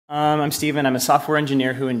I'm Steven. I'm a software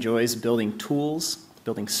engineer who enjoys building tools,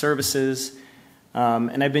 building services,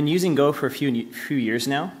 and I've been using Go for a few years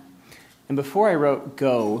now. And before I wrote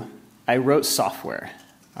Go, I wrote software.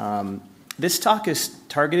 This talk is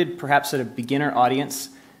targeted perhaps at a beginner audience,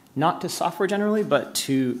 not to software generally, but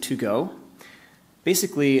to Go.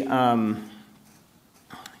 Basically,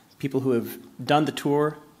 people who have done the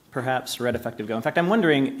tour, perhaps read Effective Go. In fact, I'm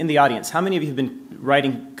wondering, in the audience, how many of you have been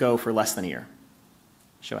writing Go for less than a year?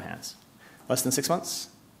 Show of hands. Less than 6 months?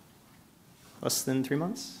 Less than 3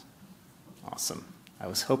 months? Awesome. I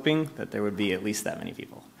was hoping that there would be at least that many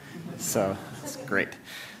people. So that's great.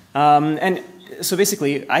 And so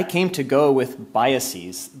basically, I came to Go with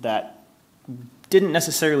biases that didn't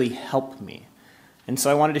necessarily help me. And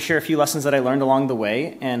so I wanted to share a few lessons that I learned along the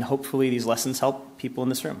way, and hopefully these lessons help people in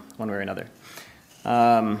this room, one way or another.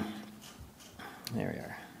 There we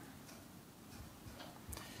are.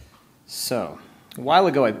 So, a while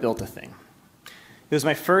ago I built a thing. It was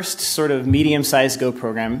my first sort of medium-sized Go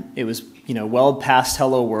program. It was, well past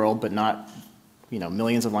hello world, but not,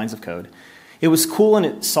 millions of lines of code. It was cool and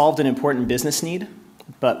it solved an important business need,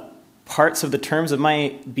 but parts of the terms of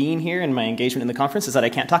my being here and my engagement in the conference is that I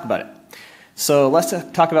can't talk about it. So let's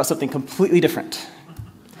talk about something completely different.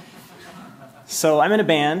 So I'm in a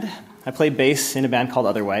band. I play bass in a band called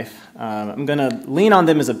Otherwife. I'm going to lean on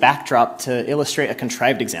them as a backdrop to illustrate a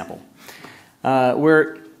contrived example.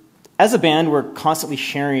 As a band, we're constantly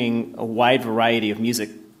sharing a wide variety of music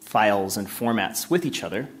files and formats with each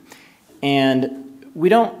other, and we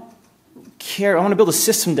don't care. I want to build a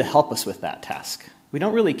system to help us with that task. We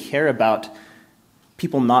don't really care about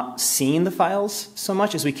people not seeing the files so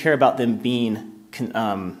much as we care about them being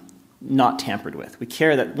not tampered with. We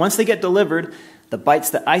care that once they get delivered, the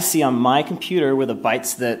bytes that I see on my computer were the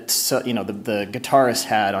bytes that the guitarist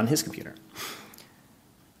had on his computer.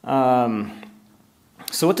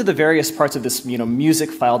 So what do the various parts of this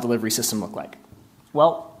music file delivery system look like?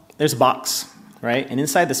 Well, there's a box, right? And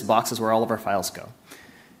inside this box is where all of our files go.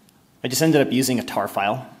 I just ended up using a tar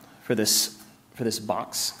file for this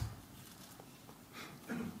box.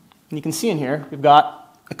 And you can see in here, we've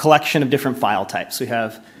got a collection of different file types. We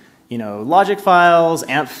have, logic files,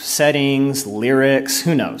 amp settings, lyrics,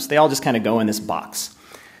 who knows? They all just kind of go in this box.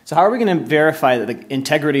 So how are we going to verify that the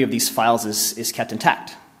integrity of these files is kept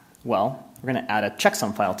intact? Well, we're going to add a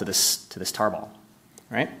checksum file to this tarball,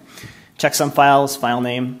 right? Checksum files, file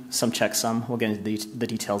name, some checksum. We'll get into the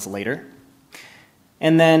details later.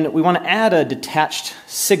 And then we want to add a detached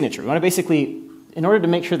signature. We want to basically, in order to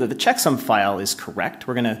make sure that the checksum file is correct,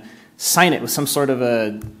 we're going to sign it with some sort of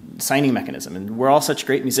a signing mechanism. And we're all such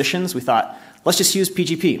great musicians, we thought, let's just use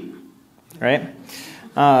PGP, right?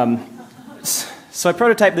 So I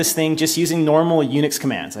prototyped this thing just using normal Unix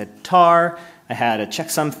commands. I had tar, I had a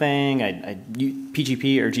checksum thing, I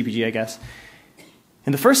PGP or GPG, I guess.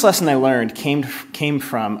 And the first lesson I learned came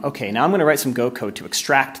from, okay, now I'm going to write some Go code to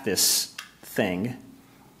extract this thing.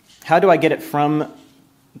 How do I get it from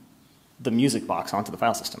the music box onto the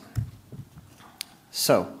file system?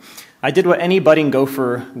 So I did what any budding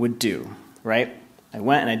gopher would do, right? I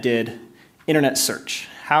went and I did internet search,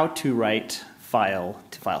 how to write file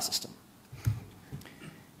to file system.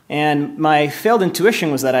 And my failed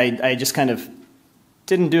intuition was that I just kind of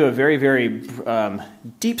didn't do a very, very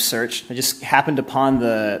deep search. I just happened upon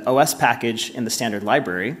the OS package in the standard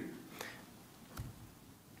library.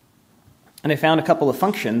 And I found a couple of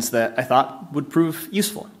functions that I thought would prove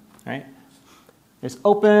useful, right? There's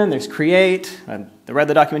open, there's create. I read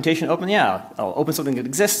the documentation, open, yeah, I'll open something that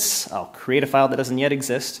exists. I'll create a file that doesn't yet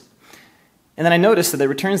exist. And then I noticed that it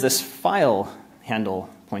returns this file handle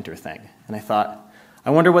pointer thing. And I thought, I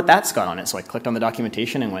wonder what that's got on it. So I clicked on the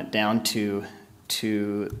documentation and went down to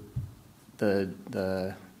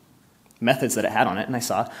the methods that it had on it, and I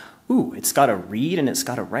saw, ooh, it's got a read and it's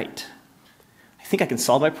got a write. I think I can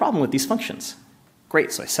solve my problem with these functions.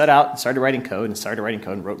 Great, so I set out and started writing code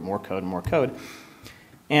and wrote more code and more code.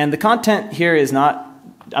 And the content here is not,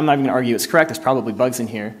 I'm not even going to argue it's correct, there's probably bugs in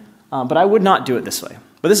here, but I would not do it this way.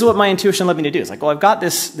 But this is what my intuition led me to do. It's like, well, I've got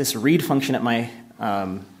this read function at my,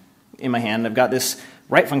 in my hand, I've got this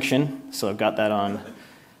write function, so I've got that on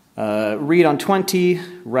read on 20,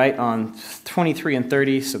 write on 23 and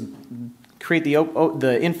 30, so create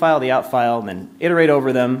the in file, the out file, and then iterate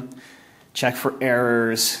over them, check for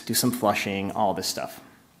errors, do some flushing, all this stuff.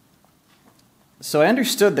 So I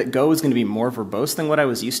understood that Go was going to be more verbose than what I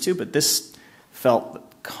was used to, but this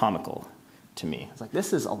felt comical to me. It's like,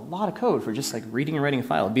 this is a lot of code for just like reading and writing a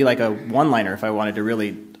file. It'd be like a one-liner if I wanted to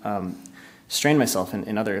really strain myself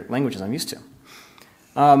in other languages I'm used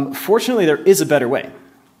to. Fortunately, there is a better way.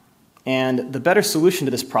 And the better solution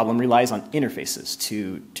to this problem relies on interfaces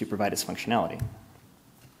to provide its functionality.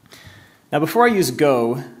 Now, before I used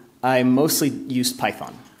Go, I mostly used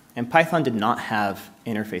Python. And Python did not have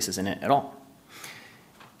interfaces in it at all.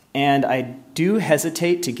 And I do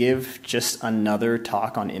hesitate to give just another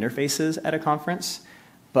talk on interfaces at a conference,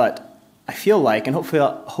 but I feel like, and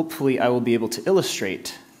hopefully I will be able to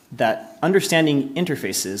illustrate that understanding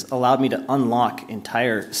interfaces allowed me to unlock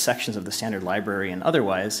entire sections of the standard library and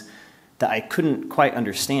otherwise that I couldn't quite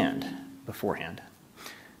understand beforehand.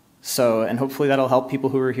 So, and hopefully that'll help people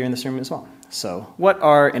who are here in this room as well. So, what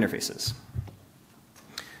are interfaces?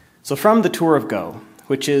 So from the tour of Go,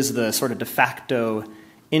 which is the sort of de facto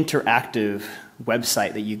interactive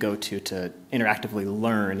website that you go to interactively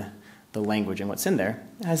learn the language and what's in there,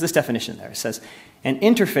 it has this definition there. It says, an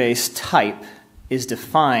interface type is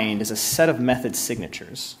defined as a set of method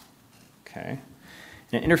signatures. Okay.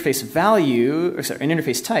 And an interface value, or sorry, an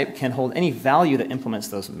interface type can hold any value that implements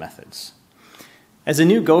those methods. As a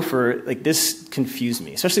new gopher, like this confused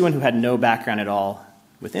me, especially one who had no background at all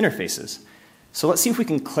with interfaces. So let's see if we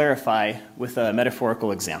can clarify with a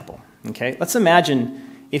metaphorical example. Okay? Let's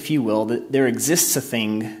imagine, if you will, that there exists a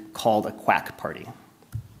thing called a quack party.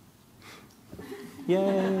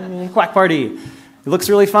 Yay, quack party. It looks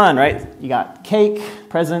really fun, right? You got cake,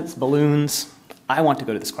 presents, balloons. I want to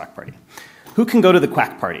go to this quack party. Who can go to the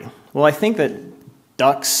quack party? Well, I think that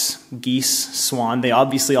ducks, geese, swan, they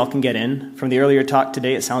obviously all can get in. From the earlier talk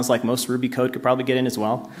today, it sounds like most Ruby code could probably get in as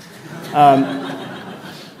well.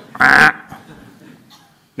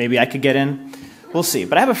 Maybe I could get in. We'll see.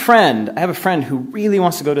 But I have a friend who really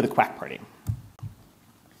wants to go to the quack party.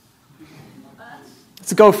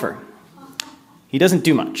 It's a gopher. He doesn't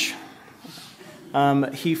do much.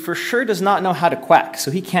 He for sure does not know how to quack,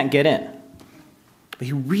 so he can't get in. But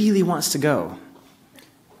he really wants to go.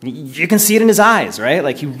 You can see it in his eyes, right?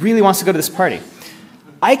 Like, he really wants to go to this party.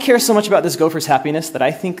 I care so much about this gopher's happiness that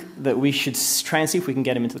I think that we should try and see if we can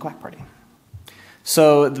get him into the quack party.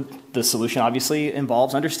 So the solution obviously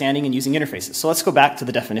involves understanding and using interfaces. So let's go back to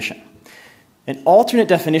the definition. An alternate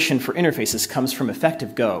definition for interfaces comes from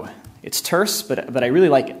effective Go. It's terse, but I really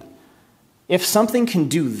like it. If something can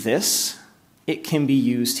do this, it can be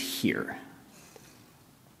used here.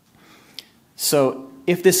 So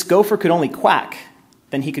if this gopher could only quack,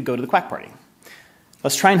 then he could go to the quack party.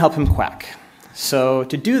 Let's try and help him quack. So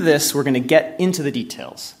to do this, we're going to get into the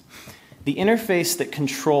details. The interface that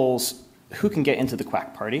controls who can get into the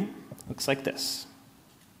quack party looks like this.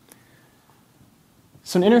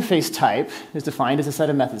 So an interface type is defined as a set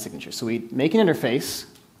of method signatures. So we make an interface.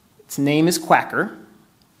 Its name is Quacker.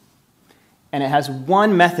 And it has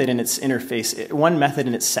one method in its interface, one method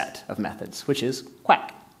in its set of methods, which is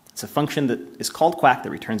quack. It's a function that is called quack that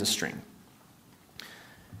returns a string.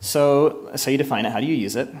 So that's how you define it. How do you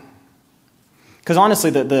use it? Because honestly,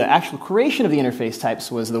 the actual creation of the interface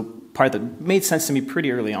types was the part that made sense to me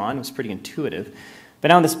pretty early on. It was pretty intuitive. But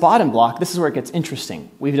now in this bottom block, this is where it gets interesting.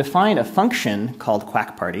 We've defined a function called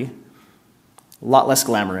quack party. A lot less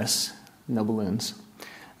glamorous, no balloons.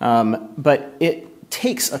 But it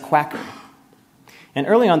takes a quacker. And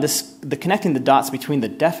early on, the connecting the dots between the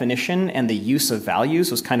definition and the use of values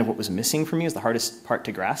was kind of what was missing for me, is the hardest part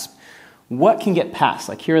to grasp. What can get passed?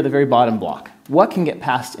 Like here at the very bottom block. What can get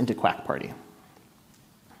passed into quack party?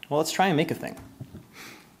 Well, let's try and make a thing.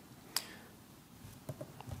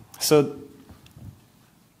 So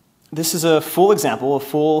this is a full example.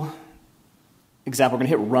 We're going to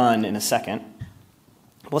hit run in a second.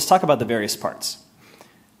 Let's talk about the various parts.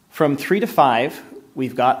 From 3 to 5,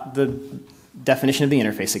 we've got the definition of the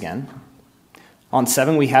interface again. On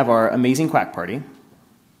 7, we have our amazing quack party.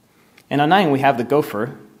 And on 9, we have the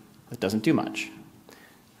gopher that doesn't do much.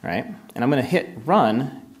 Right? And I'm going to hit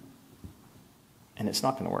run, and it's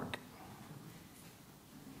not going to work.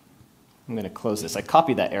 I'm going to close this. I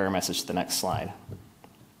copied that error message to the next slide.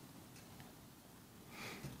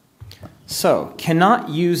 So, cannot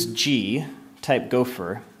use G, type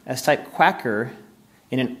gopher, as type quacker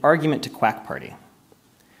in an argument to quack party.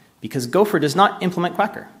 Because gopher does not implement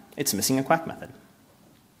quacker. It's missing a quack method.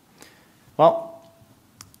 Well,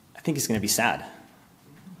 I think he's going to be sad.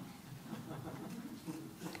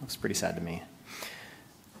 Looks pretty sad to me.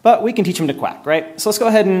 But we can teach him to quack, right? So let's go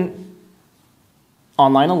ahead and,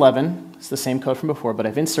 on line 11, it's the same code from before, but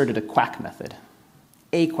I've inserted a quack method.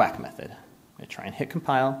 A quack method. I'm going to try and hit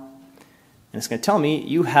compile. And it's going to tell me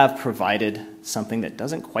you have provided something that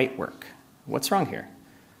doesn't quite work. What's wrong here?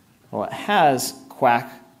 Well, it has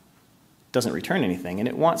quack, doesn't return anything, and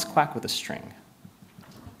it wants quack with a string.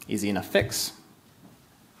 Easy enough fix.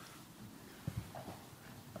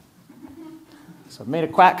 So I've made a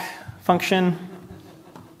quack function.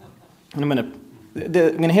 And I'm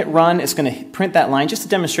going to hit run. It's going to print that line just to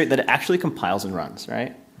demonstrate that it actually compiles and runs,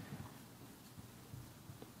 right?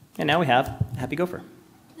 And now we have Happy Gopher.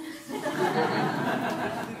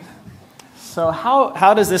 So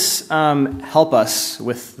how does this help us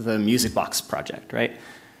with the Music Box project, right?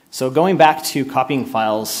 So going back to copying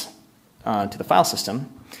files to the file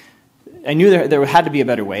system, I knew there had to be a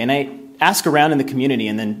better way, and I asked around in the community,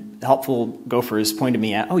 and then helpful gophers pointed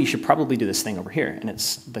me at, oh, you should probably do this thing over here, and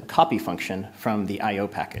it's the copy function from the IO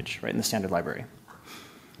package, right, in the standard library.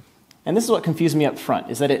 And this is what confused me up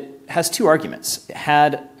front, is that it has two arguments. It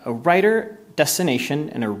had a writer destination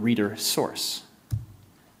and a reader source.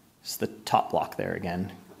 It's the top block there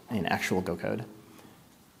again in actual Go code.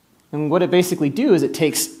 And what it basically do is it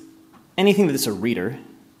takes anything that's a reader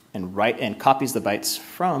and copies the bytes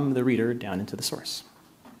from the reader down into the source.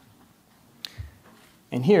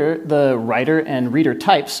 And here, the writer and reader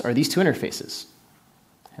types are these two interfaces.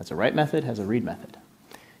 It has a write method, has a read method.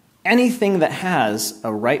 Anything that has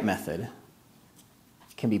a write method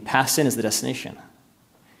can be passed in as the destination.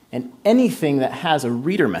 And anything that has a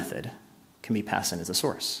reader method can be passed in as a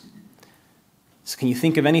source. So can you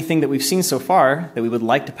think of anything that we've seen so far that we would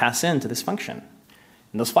like to pass in to this function?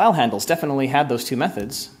 And those file handles definitely had those two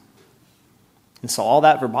methods. And so all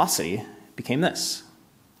that verbosity became this.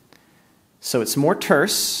 So it's more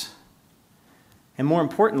terse, and more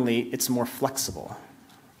importantly, it's more flexible.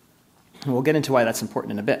 And we'll get into why that's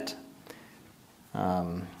important in a bit.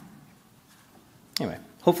 Anyway,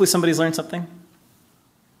 hopefully somebody's learned something.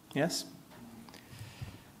 Yes?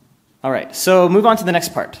 All right, so move on to the next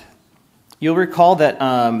part. You'll recall that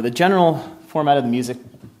the general format of the music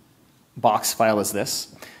box file is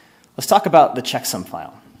this. Let's talk about the checksum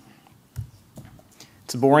file.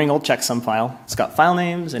 It's a boring old checksum file. It's got file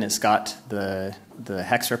names, and it's got the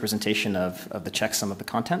hex representation of the checksum of the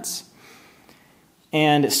contents.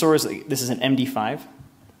 And it stores, this is an MD5.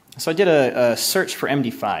 So I did a search for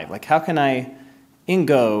MD5. Like, how can I, in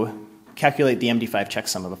Go, calculate the MD5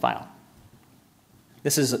 checksum of a file?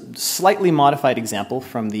 This is a slightly modified example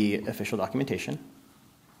from the official documentation.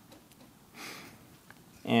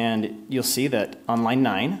 And you'll see that on line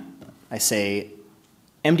 9, I say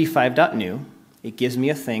md5.new. It gives me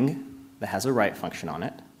a thing that has a write function on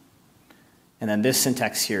it. And then this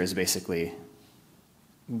syntax here is basically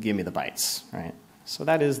give me the bytes, right? So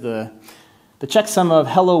that is the checksum of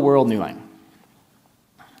hello world new line.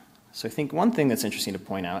 So I think one thing that's interesting to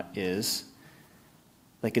point out is,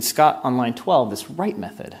 like, it's got on line 12 this write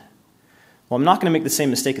method. Well, I'm not going to make the same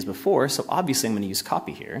mistake as before, so obviously I'm going to use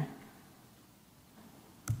copy here.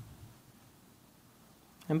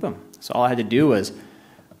 And boom. So all I had to do was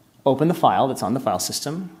open the file that's on the file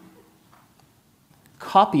system,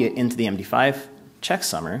 copy it into the MD5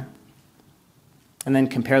 checksummer, and then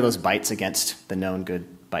compare those bytes against the known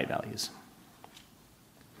good byte values.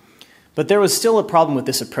 But there was still a problem with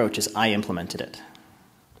this approach as I implemented it.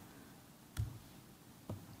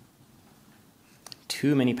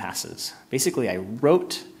 Too many passes. Basically, I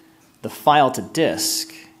wrote the file to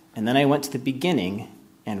disk, and then I went to the beginning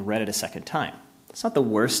and read it a second time. It's not the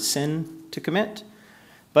worst sin to commit,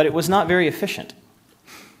 but it was not very efficient.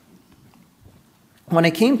 When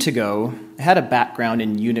I came to Go, I had a background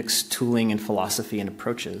in Unix tooling and philosophy and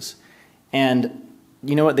approaches. And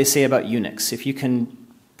you know what they say about Unix? If you can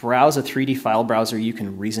browse a 3D file browser, you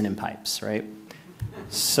can reason in pipes, right?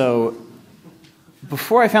 So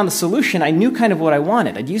before I found the solution, I knew kind of what I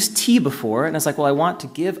wanted. I'd used T before, and I was like, well, I want to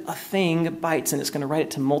give a thing bytes, and it's going to write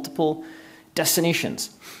it to multiple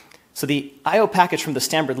destinations. So the IO package from the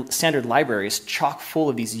standard library is chock full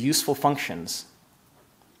of these useful functions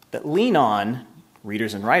that lean on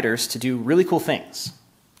readers and writers to do really cool things.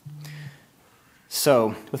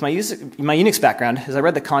 So with my Unix background, as I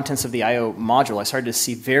read the contents of the IO module, I started to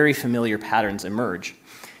see very familiar patterns emerge.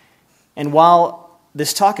 And while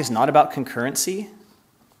this talk is not about concurrency,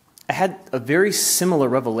 I had a very similar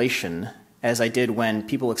revelation as I did when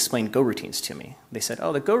people explained Go routines to me. They said,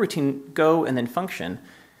 oh, the Go routine, Go and then function,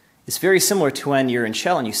 is very similar to when you're in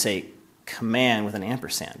shell and you say command with an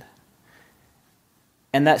ampersand.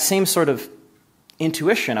 And that same sort of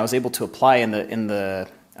intuition I was able to apply in the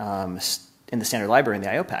standard library in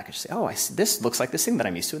the IO package. Say, oh, this looks like this thing that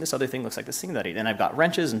I'm used to, and this other thing looks like this thing that and I've got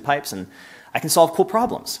wrenches and pipes, and I can solve cool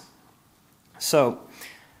problems. So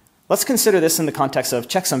let's consider this in the context of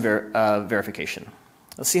checksum verification.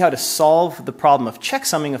 Let's see how to solve the problem of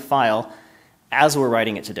checksumming a file as we're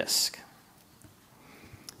writing it to disk.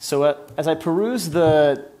 So as I peruse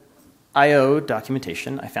the IO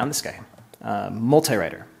documentation, I found this guy,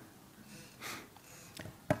 multi-writer.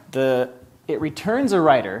 It returns a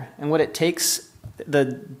writer, and what it takes,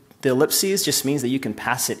 the The ellipses just means that you can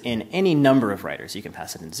pass it in any number of writers. You can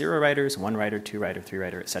pass it in 0 writers, 1 writer, 2 writer, 3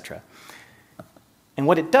 writer, etc. And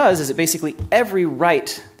what it does is it basically, every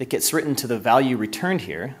write that gets written to the value returned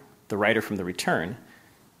here, the writer from the return,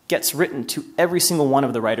 gets written to every single one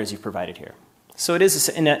of the writers you've provided here. So it is,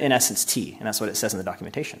 in essence, T, and that's what it says in the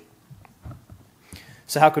documentation.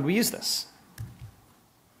 So how could we use this?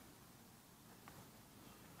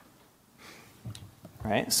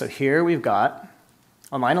 Right, so here we've got,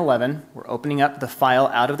 on line 11, we're opening up the file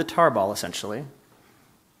out of the tarball, essentially.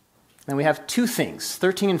 And we have two things,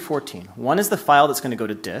 13 and 14. One is the file that's going to go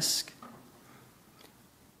to disk,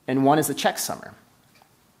 and one is the checksummer.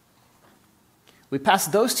 We pass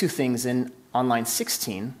those two things in on line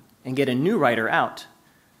 16 and get a new writer out,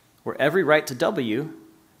 where every write to W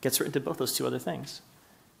gets written to both those two other things.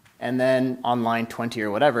 And then on line 20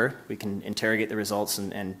 or whatever, we can interrogate the results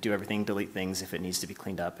and do everything, delete things if it needs to be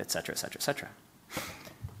cleaned up, et cetera, et cetera, et cetera.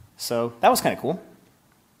 So that was kind of cool.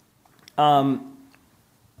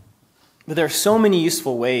 But there are so many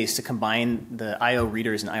useful ways to combine the I/O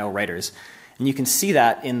readers and I/O writers. And you can see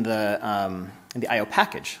that in the I/O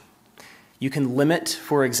package. You can limit,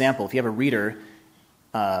 for example, if you have a reader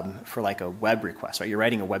for like a web request, right? You're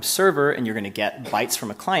writing a web server and you're going to get bytes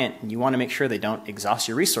from a client and you want to make sure they don't exhaust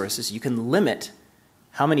your resources. You can limit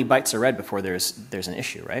how many bytes are read before there's an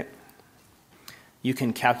issue, right? You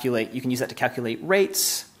can use that to calculate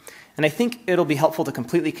rates. And I think it'll be helpful to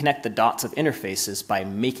completely connect the dots of interfaces by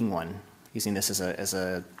making one, using this as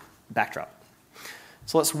a backdrop.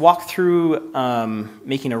 So let's walk through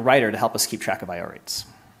making a writer to help us keep track of I/O rates.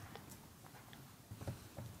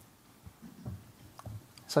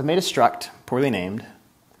 So I've made a struct, poorly named,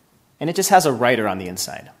 and it just has a writer on the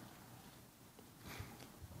inside.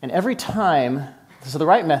 And every time, so the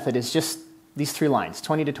write method is just these 3 lines,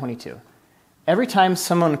 20 to 22. Every time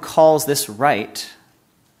someone calls this write,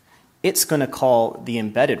 it's going to call the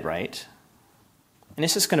embedded write, and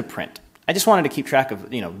it's just going to print. I just wanted to keep track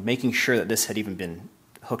of, making sure that this had even been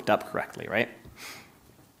hooked up correctly, right?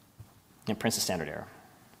 And it prints a standard error.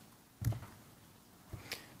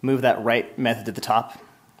 Move that write method to the top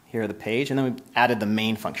here of the page, and then we added the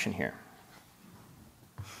main function here.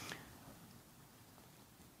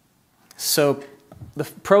 So the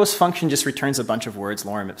pros function just returns a bunch of words,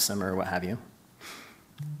 lorem ipsum or what have you.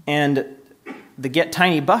 And the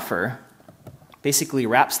getTinyBuffer basically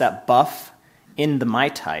wraps that buff in the my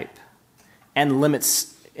type and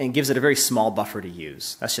limits and gives it a very small buffer to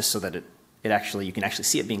use. That's just so that you can actually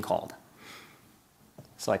see it being called.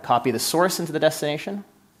 So I copy the source into the destination,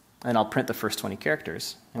 and I'll print the first 20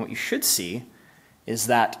 characters. And what you should see is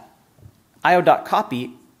that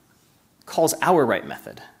io.copy calls our write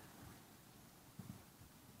method.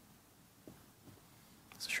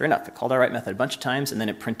 So sure enough, it called our write method a bunch of times, and then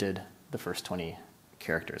it printed the first 20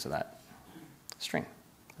 characters of that string,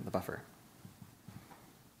 of the buffer.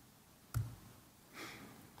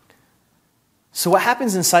 So what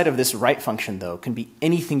happens inside of this write function, though, can be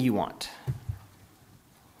anything you want.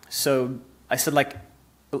 So I said, like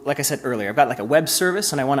I said earlier, I've got like a web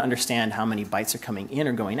service, and I want to understand how many bytes are coming in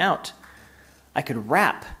or going out. I could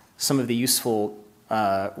wrap some of the useful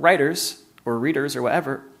writers or readers or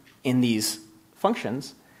whatever in these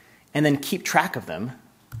functions, and then keep track of them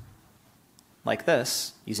like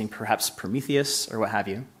this, using perhaps Prometheus or what have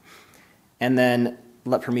you, and then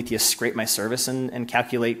let Prometheus scrape my service and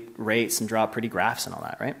calculate rates and draw pretty graphs and all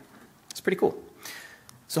that, right? It's pretty cool.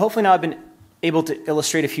 So hopefully now I've been able to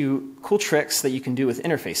illustrate a few cool tricks that you can do with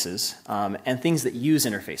interfaces and things that use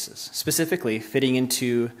interfaces, specifically fitting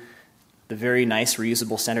into the very nice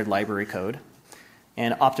reusable standard library code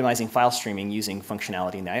and optimizing file streaming using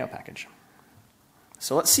functionality in the I/O package.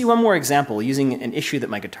 So let's see one more example using an issue that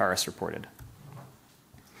my guitarist reported.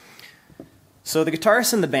 So the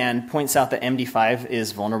guitarist in the band points out that MD5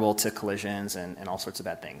 is vulnerable to collisions and all sorts of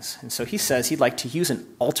bad things. And so he says he'd like to use an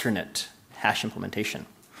alternate hash implementation.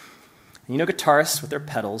 And guitarists with their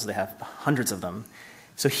pedals, they have hundreds of them.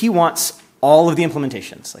 So he wants all of the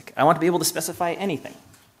implementations. Like, I want to be able to specify anything.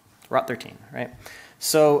 Route 13, right?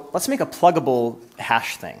 So let's make a pluggable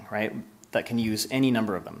hash thing, right, that can use any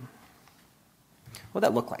number of them. What would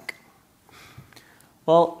that look like?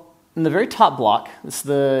 Well, in the very top block, it's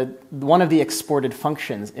one of the exported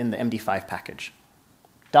functions in the MD5 package,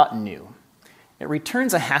 .new. It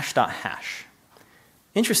returns a hash.hash.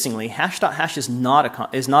 Interestingly, hash.hash is not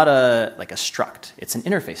a struct. It's an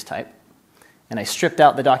interface type. And I stripped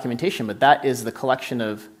out the documentation, but that is the collection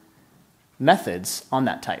of methods on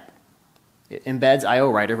that type. It embeds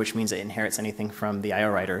IOWriter, which means it inherits anything from the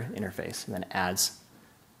IOWriter interface, and then adds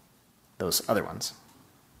those other ones.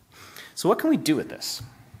 So what can we do with this?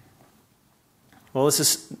 Well, this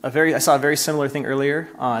is I saw a very similar thing earlier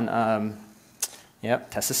on,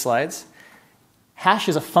 test slides. Hash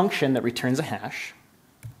is a function that returns a hash.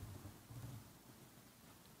 I'm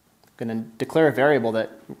going to declare a variable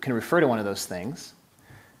that can refer to one of those things.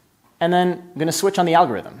 And then I'm going to switch on the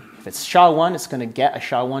algorithm. If it's SHA-1, it's going to get a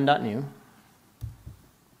SHA-1.new. And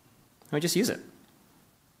we just use it.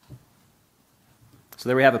 So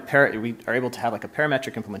there we have we are able to have like a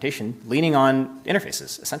parametric implementation leaning on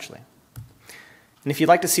interfaces, essentially. And if you'd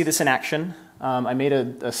like to see this in action, I made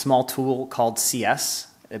a small tool called CS.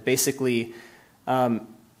 It basically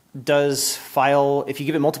does file, if you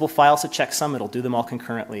give it multiple files to checksum, it'll do them all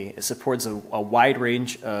concurrently. It supports a wide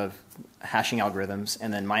range of hashing algorithms,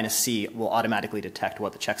 and then -C will automatically detect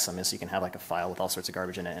what the checksum is, so you can have like a file with all sorts of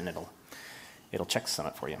garbage in it, and it'll checksum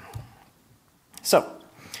it for you. So,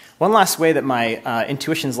 one last way that my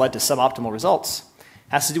intuitions led to suboptimal results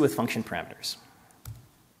has to do with function parameters.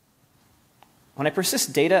 When I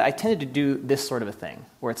persist data, I tended to do this sort of a thing,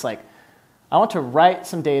 where it's like, I want to write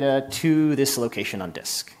some data to this location on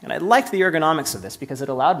disk. And I liked the ergonomics of this because it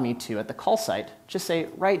allowed me to, at the call site, just say,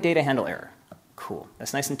 write data handle error. Cool.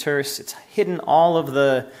 That's nice and terse. It's hidden all of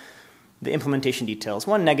the implementation details.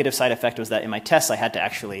 One negative side effect was that in my tests, I had to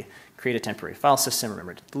actually create a temporary file system,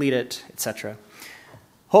 remember to delete it, etc.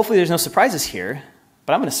 Hopefully there's no surprises here,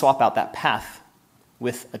 but I'm going to swap out that path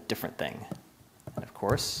with a different thing. And of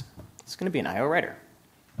course, it's going to be an I/O writer.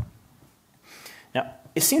 Now,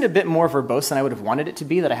 it seemed a bit more verbose than I would have wanted it to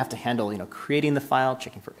be, that I have to handle, creating the file,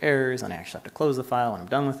 checking for errors, and I actually have to close the file when I'm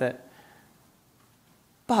done with it.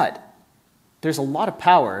 But there's a lot of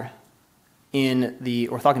power in the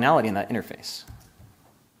orthogonality in that interface.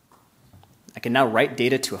 I can now write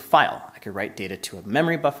data to a file. I could write data to a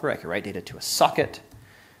memory buffer. I could write data to a socket.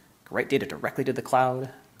 I could write data directly to the cloud.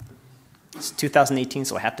 It's 2018,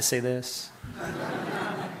 so I have to say this.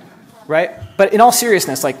 Right? But in all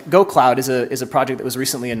seriousness, like Go Cloud is a project that was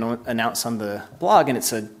recently announced on the blog, and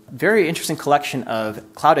it's a very interesting collection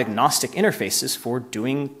of cloud-agnostic interfaces for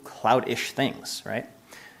doing cloud-ish things, right?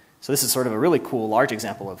 So this is sort of a really cool, large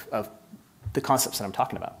example of the concepts that I'm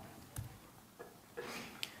talking about.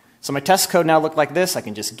 So my test code now looked like this. I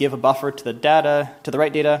can just give a buffer to the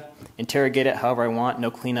right data, interrogate it however I want,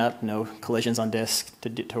 no cleanup, no collisions on disk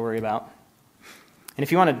to worry about. And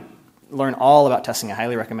if you want to learn all about testing, I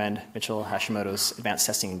highly recommend Mitchell Hashimoto's Advanced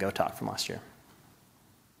Testing in Go talk from last year.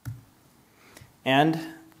 And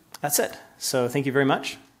that's it. So thank you very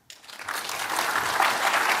much.